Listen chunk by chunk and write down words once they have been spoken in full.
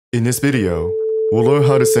In this video, we'll learn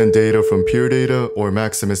how to send data from pure data or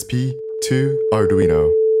max MSP to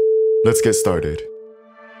Arduino. Let's get started.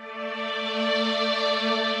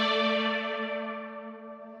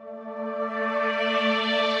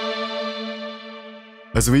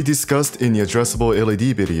 As we discussed in the Addressable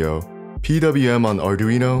LED video, PWM on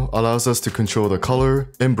Arduino allows us to control the color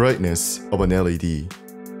and brightness of an LED.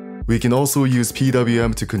 We can also use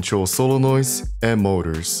PWM to control solenoids and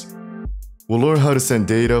motors. We'll learn how to send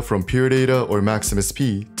data from pure data or max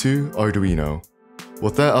MSP to Arduino.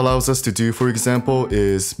 What that allows us to do, for example,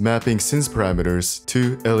 is mapping synth parameters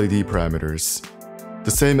to LED parameters.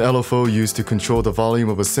 The same LFO used to control the volume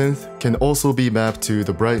of a synth can also be mapped to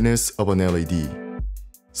the brightness of an LED.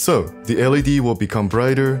 So, the LED will become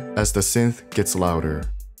brighter as the synth gets louder.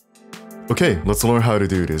 Okay, let's learn how to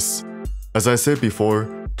do this. As I said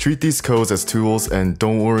before, treat these codes as tools and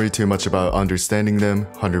don't worry too much about understanding them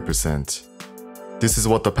 100%. This is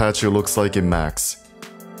what the patcher looks like in Max.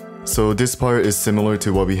 So this part is similar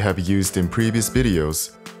to what we have used in previous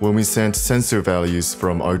videos when we sent sensor values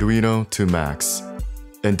from Arduino to Max.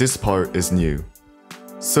 And this part is new.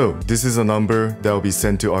 So this is a number that will be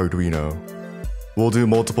sent to Arduino. We'll do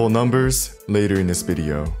multiple numbers later in this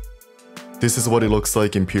video. This is what it looks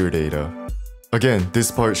like in pure data. Again,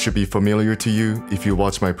 this part should be familiar to you if you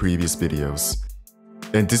watch my previous videos.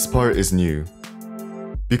 And this part is new.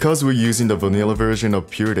 Because we're using the vanilla version of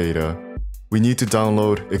pure data, we need to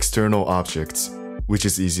download external objects, which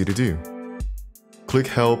is easy to do. Click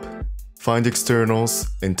Help, find externals,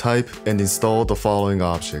 and type and install the following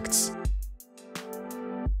objects.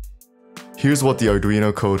 Here's what the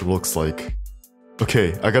Arduino code looks like.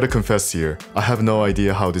 Okay, I gotta confess here, I have no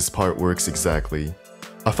idea how this part works exactly.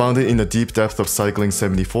 I found it in the Deep Depth of Cycling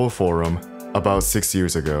 74 forum about 6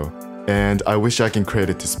 years ago, and I wish I can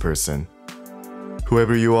credit this person.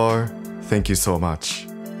 Whoever you are, thank you so much.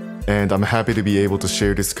 And I'm happy to be able to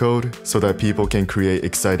share this code so that people can create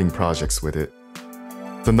exciting projects with it.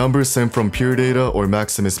 The number sent from pure data or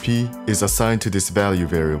max MSP is assigned to this value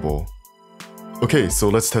variable. Okay, so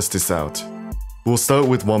let's test this out. We'll start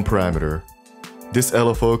with one parameter. This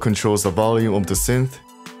LFO controls the volume of the synth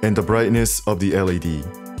and the brightness of the LED.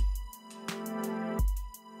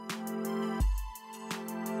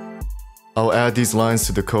 I'll add these lines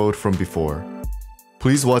to the code from before.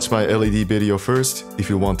 Please watch my LED video first if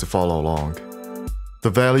you want to follow along. The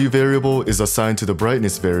value variable is assigned to the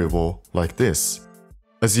brightness variable like this.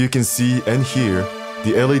 As you can see and hear,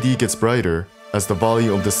 the LED gets brighter as the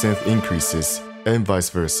volume of the synth increases, and vice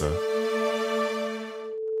versa.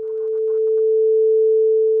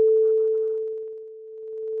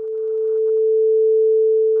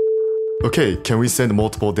 Okay, can we send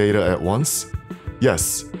multiple data at once?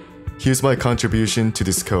 Yes. Here's my contribution to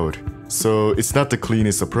this code. So it's not the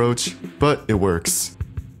cleanest approach, but it works.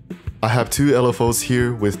 I have two LFOs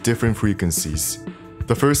here with different frequencies.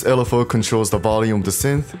 The first LFO controls the volume of the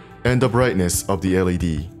synth and the brightness of the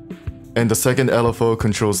LED. And the second LFO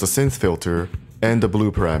controls the synth filter and the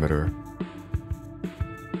blue parameter.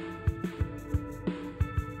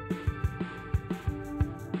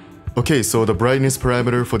 Okay, so the brightness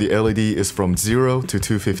parameter for the LED is from 0 to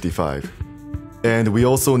 255. And we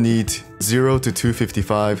also need 0 to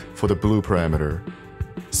 255 for the blue parameter.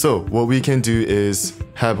 So what we can do is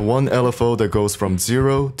have one LFO that goes from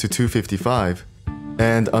 0 to 255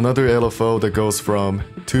 and another LFO that goes from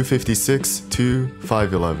 256 to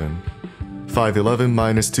 511. 511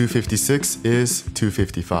 minus 256 is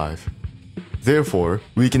 255. Therefore,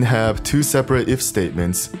 we can have two separate if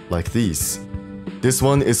statements like these. This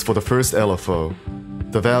one is for the first LFO.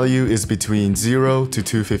 The value is between 0 to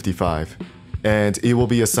 255. And it will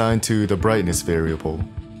be assigned to the brightness variable.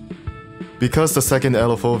 Because the second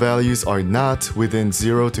LFO values are not within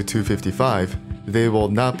 0 to 255, they will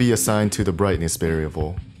not be assigned to the brightness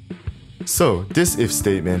variable. So this if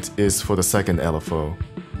statement is for the second LFO.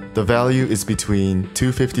 The value is between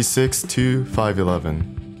 256 to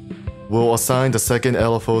 511. We'll assign the second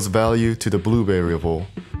LFO's value to the blue variable.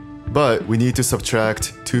 But we need to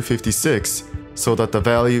subtract 256 so that the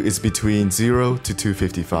value is between 0 to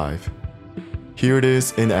 255. Here it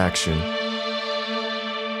is in action.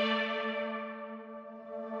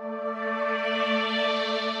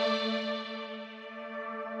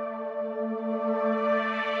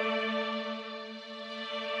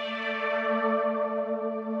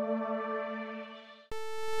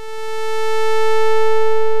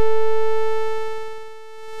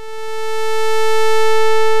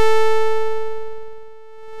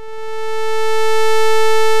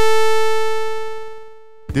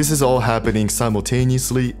 This is all happening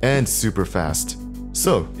simultaneously and super fast,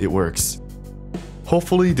 so it works.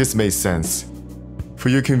 Hopefully this made sense. For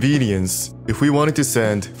your convenience, if we wanted to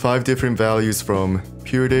send 5 different values from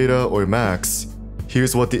pure data or max,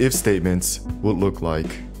 here's what the if statements would look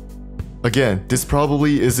like. Again, this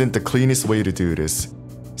probably isn't the cleanest way to do this.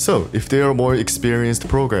 So if there are more experienced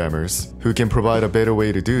programmers who can provide a better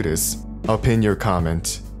way to do this, I'll pin your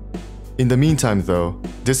comment. In the meantime though,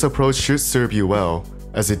 this approach should serve you well,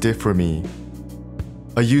 as it did for me.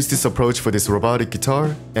 I used this approach for this robotic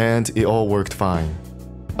guitar, and it all worked fine.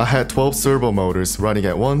 I had 12 servo motors running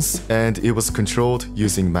at once, and it was controlled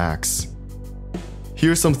using max.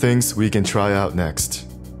 Here's some things we can try out next.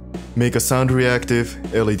 Make a sound reactive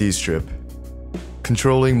LED strip.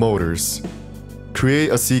 Controlling motors. Create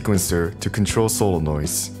a sequencer to control solo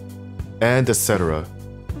noise. And etc.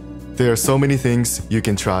 There are so many things you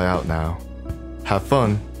can try out now. Have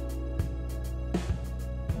fun!